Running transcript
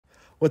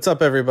What's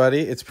up, everybody?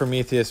 It's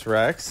Prometheus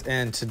Rex,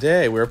 and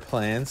today we're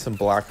playing some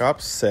Black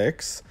Ops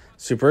 6.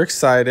 Super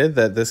excited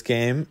that this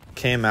game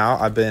came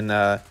out. I've been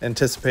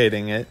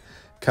anticipating it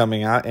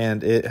coming out,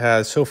 and it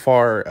has so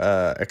far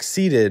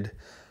exceeded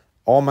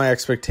all my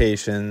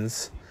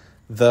expectations.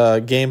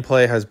 The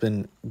gameplay has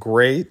been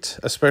great,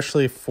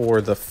 especially for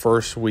the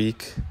first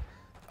week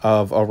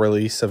of a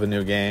release of a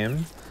new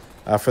game.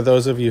 For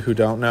those of you who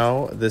don't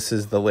know, this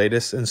is the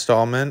latest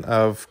installment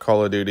of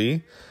Call of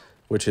Duty,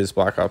 which is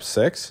Black Ops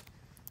 6.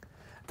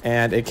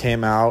 And it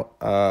came out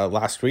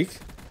last week,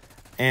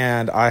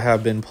 and I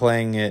have been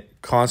playing it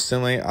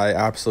constantly. I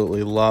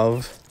absolutely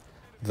love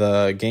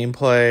the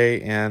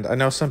gameplay, and I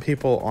know some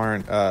people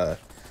aren't the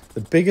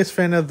biggest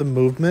fan of the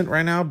movement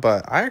right now,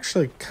 but I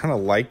actually kind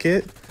of like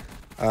it,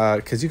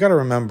 because you got to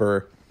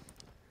remember,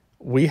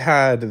 we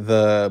had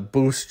the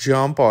boost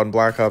jump on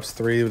Black Ops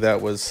 3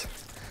 that was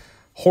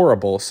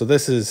horrible, so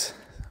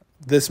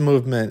this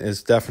movement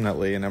is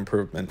definitely an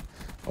improvement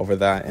over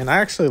that. And I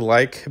actually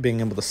like being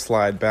able to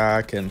slide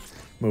back and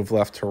move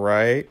left to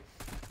right.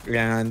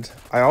 And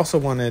I also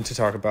wanted to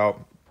talk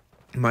about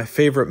my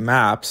favorite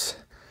maps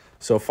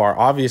so far.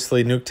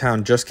 Obviously,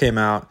 Nuketown just came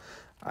out,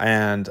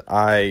 and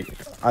I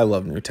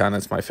love Nuketown.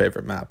 It's my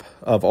favorite map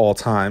of all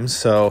time.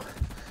 So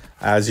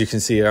as you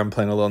can see, I'm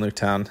playing a little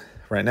Nuketown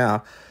right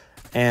now,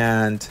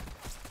 and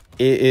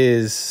it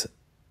is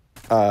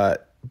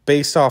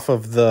based off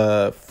of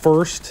the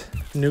first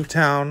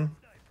Nuketown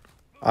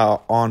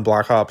on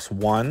Black Ops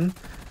 1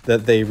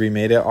 that they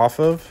remade it off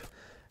of.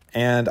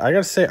 And I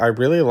gotta say, I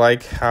really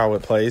like how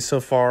it plays so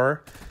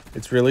far.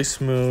 It's really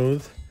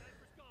smooth,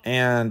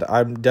 and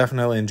I'm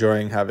definitely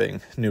enjoying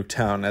having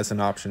Nuketown as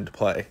an option to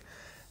play.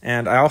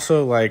 And I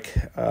also like,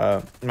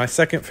 my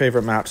second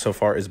favorite map so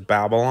far is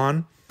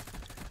Babylon.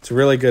 It's a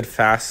really good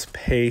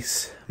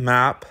fast-paced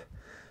map,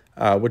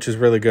 which is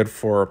really good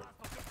for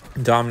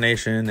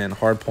domination and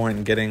hardpoint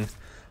and getting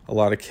a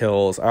lot of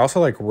kills. I also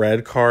like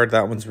Red Card.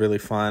 That one's really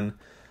fun.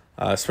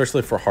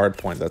 Especially for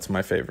hardpoint. That's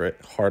my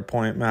favorite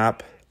hardpoint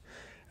map,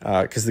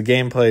 because the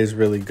gameplay is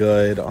really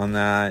good on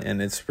that,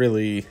 and it's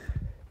really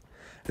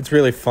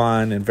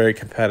fun and very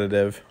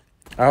competitive.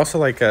 I also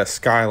like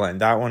Skyline.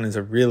 That one is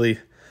a really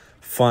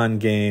fun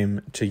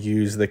game to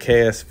use the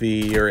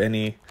KSV or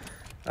any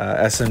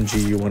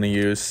SMG you want to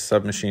use,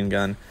 submachine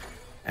gun,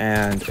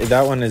 and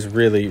that one is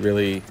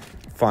really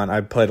fun.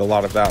 I've played a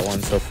lot of that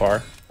one so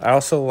far. I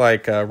also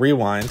like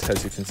Rewind.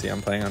 As you can see,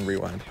 I'm playing on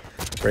Rewind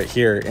right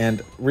here,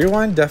 and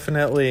Rewind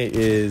definitely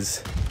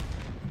is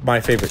my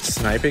favorite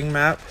sniping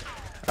map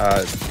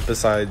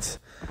besides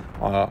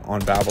on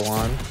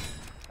Babylon.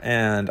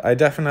 And I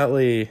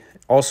definitely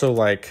also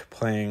like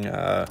playing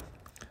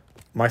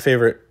my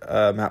favorite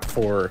map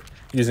for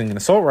using an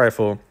assault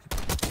rifle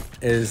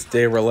is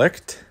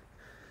Derelict,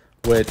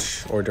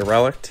 or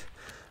Derelict,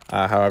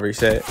 however you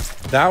say it.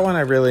 That one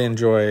I really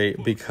enjoy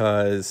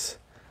because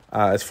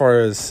as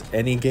far as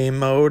any game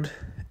mode,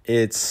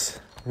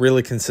 it's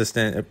really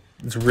consistent.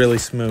 It's really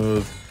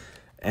smooth,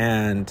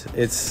 and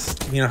it's,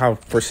 you know how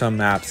for some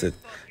maps it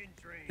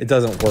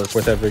doesn't work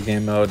with every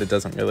game mode. It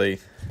doesn't really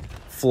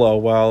flow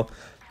well.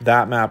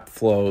 That map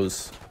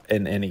flows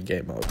in any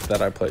game mode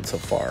that I played so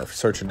far.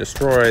 Search and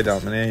Destroy,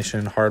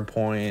 Domination,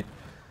 Hardpoint,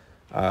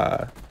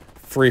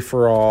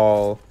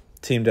 Free-for-all,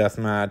 Team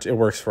Deathmatch. It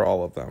works for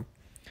all of them.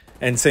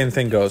 And same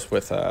thing goes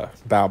with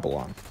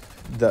Babylon.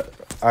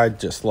 I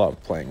just love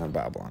playing on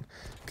Babylon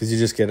because you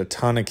just get a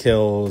ton of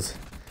kills,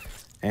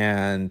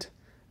 and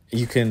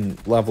you can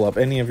level up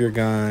any of your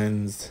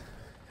guns,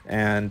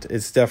 and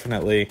it's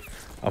definitely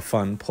a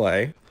fun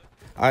play.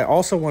 I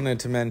also wanted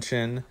to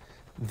mention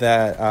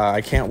that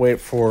I can't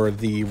wait for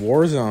the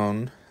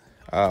Warzone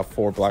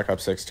for Black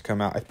Ops 6 to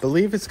come out. I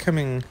believe it's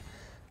coming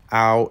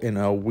out in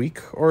a week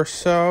or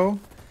so.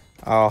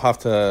 I'll have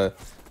to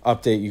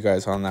update you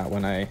guys on that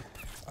when I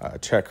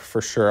check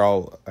for sure.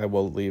 I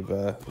will leave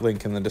a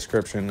link in the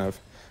description of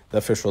the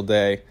official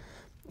day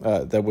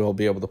that we'll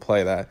be able to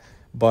play that.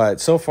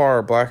 But so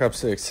far, Black Ops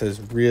 6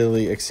 has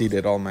really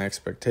exceeded all my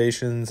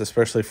expectations,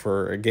 especially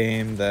for a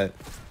game that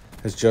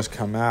has just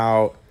come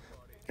out.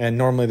 And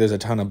normally there's a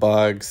ton of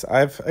bugs.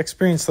 I've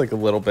experienced like a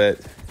little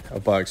bit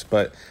of bugs,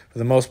 but for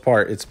the most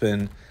part, it's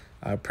been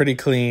pretty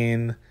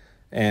clean.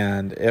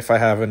 And if I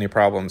have any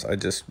problems, I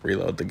just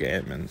reload the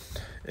game, and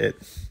it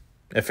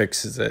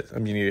fixes it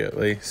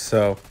immediately.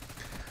 So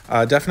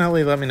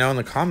definitely let me know in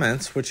the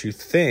comments what you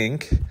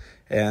think,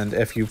 and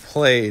if you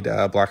played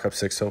Black Ops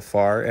 6 so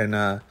far,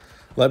 and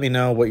let me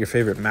know what your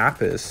favorite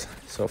map is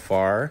so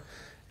far,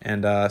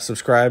 and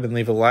subscribe and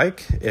leave a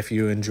like if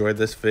you enjoyed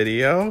this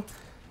video,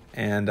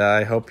 and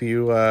I hope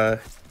you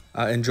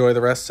enjoy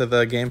the rest of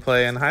the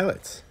gameplay and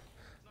highlights.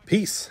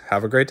 Peace.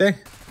 Have a great day.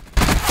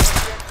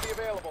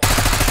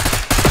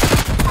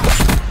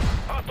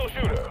 Hostile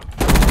shooter.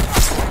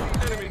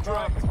 Enemy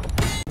drop.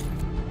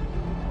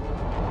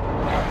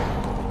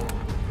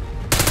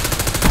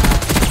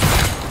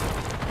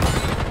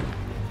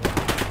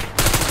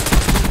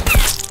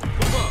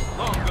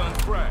 Long gun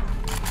frag.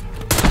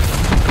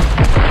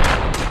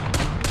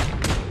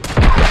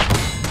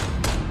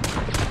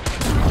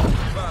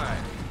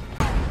 Fine.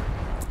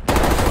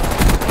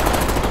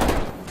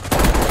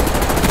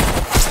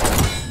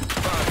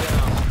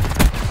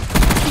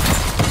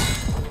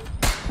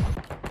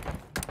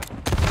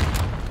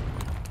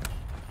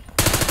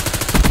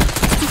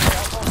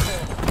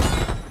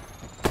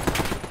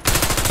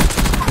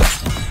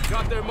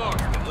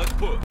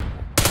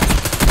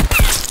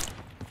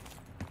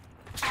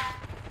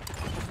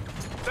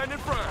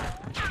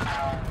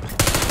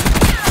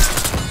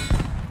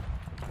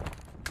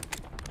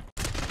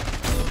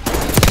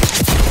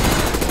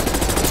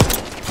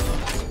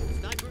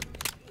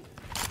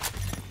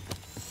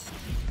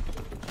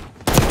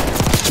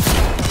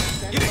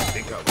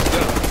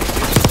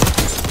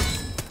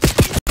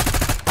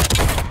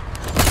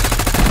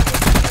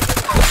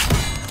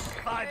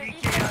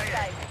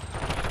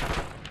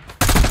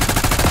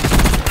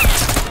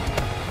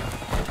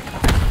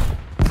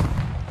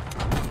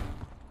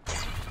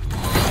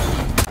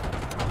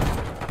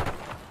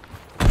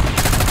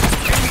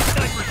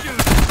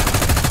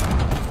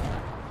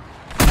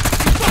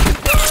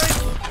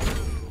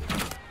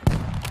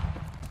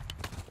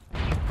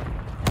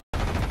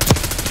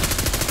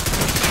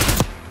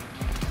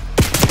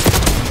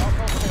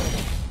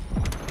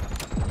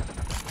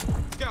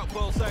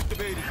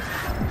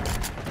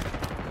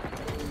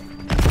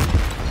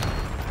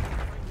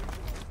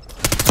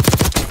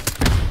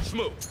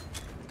 Smoke.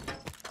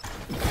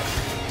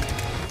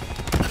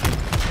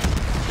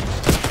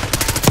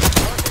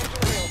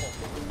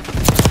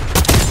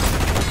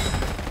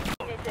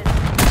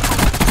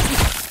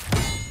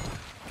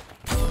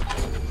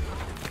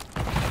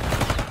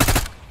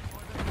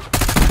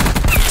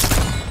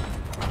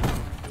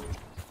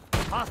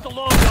 Hostile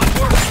load on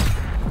work.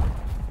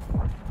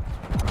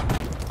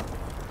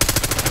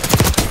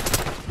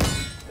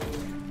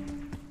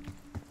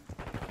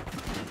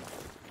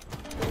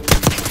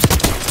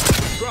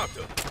 Dropped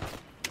him.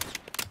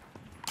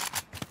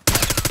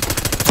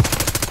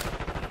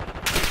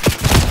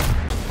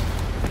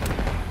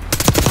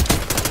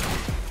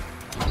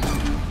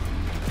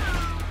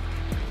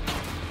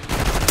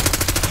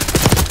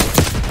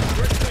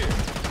 We're clear.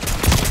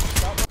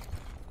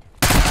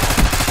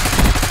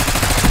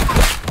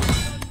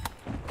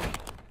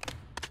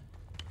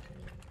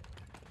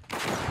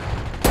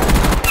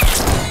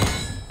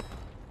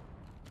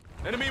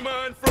 Enemy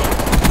mine front.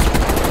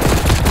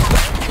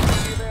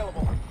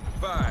 Available.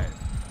 5.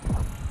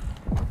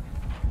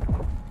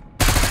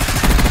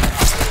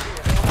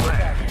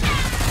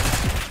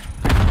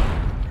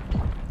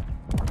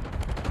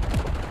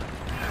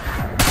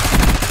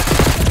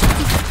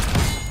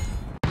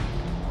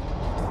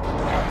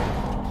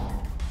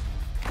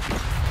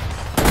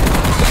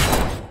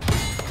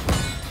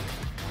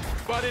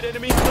 Spotted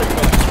enemy 3.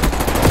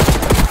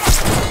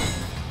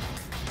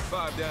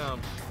 5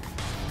 down.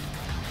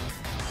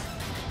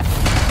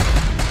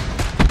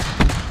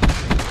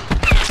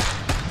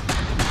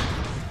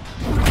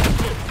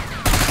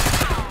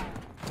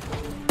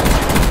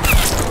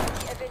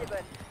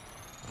 Available.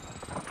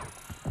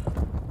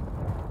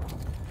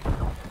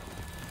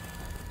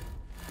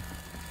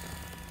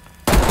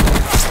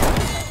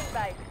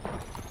 Bye.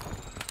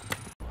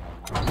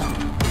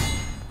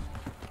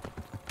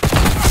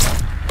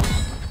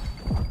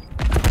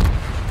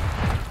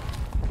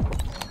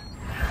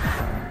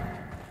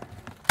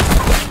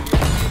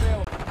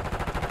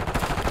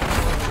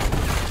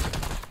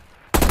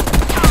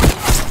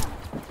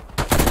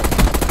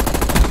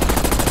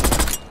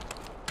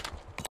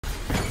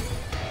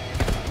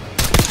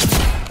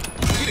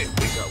 You didn't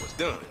think I was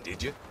done,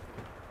 did you?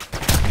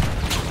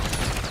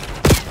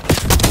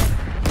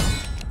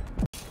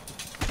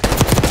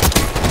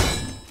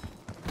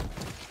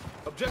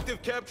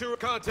 Objective capture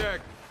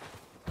contact.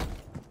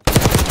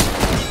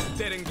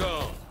 Dead and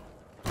gone.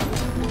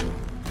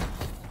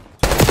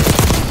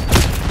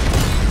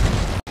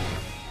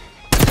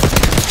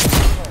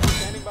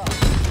 Standing by.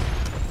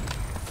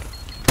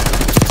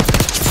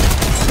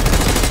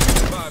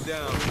 5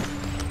 down.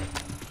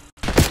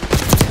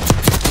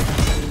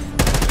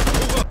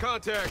 Move up,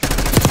 contact.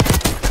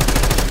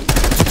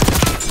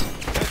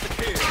 That's the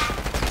kill.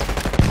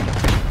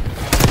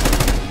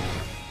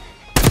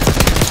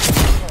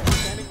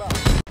 Standing by.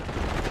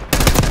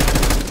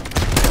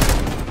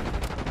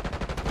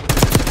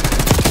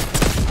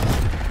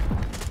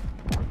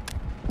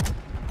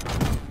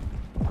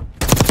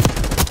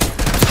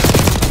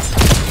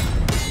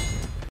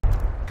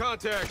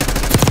 Contact.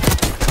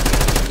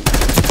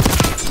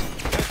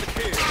 That's the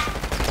kill.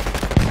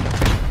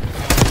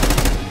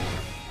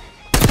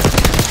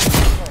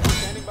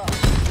 Standing by.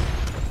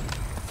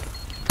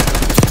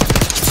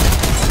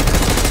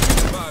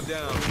 5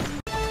 down.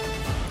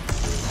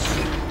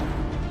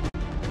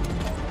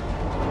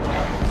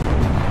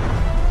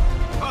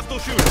 Hostile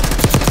shooter.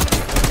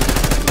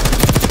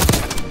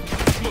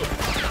 Smoke.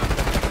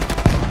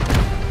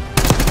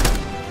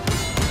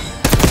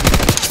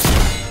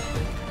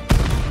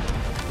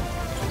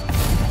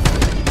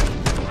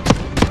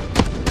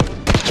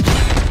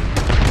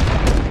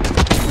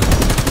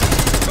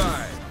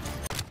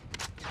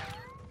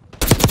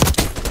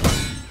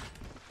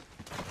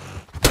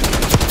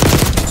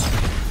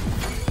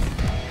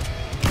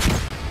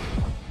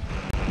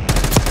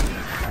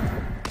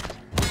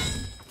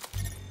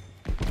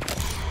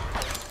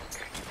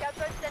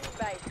 Scalpel standing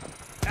by.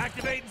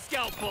 Activating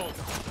scout pulse.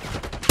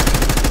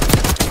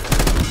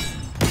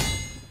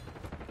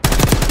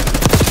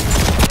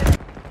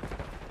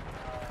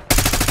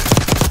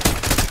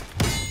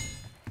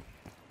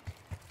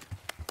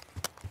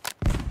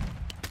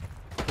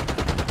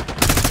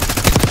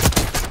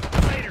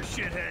 Later,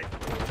 shithead.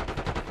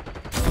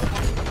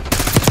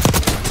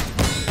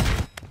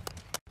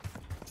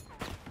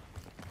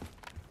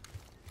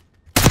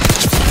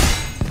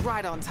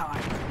 Right on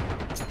time.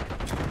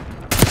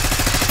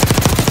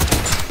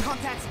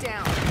 Contacts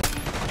down.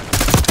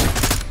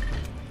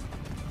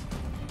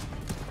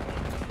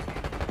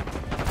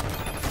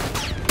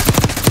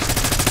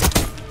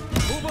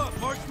 Move up.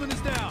 Marksman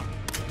is down.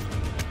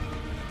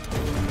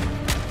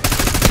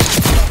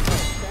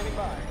 Standing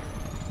by.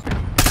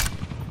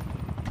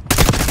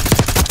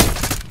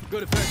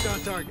 Good effect on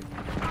target.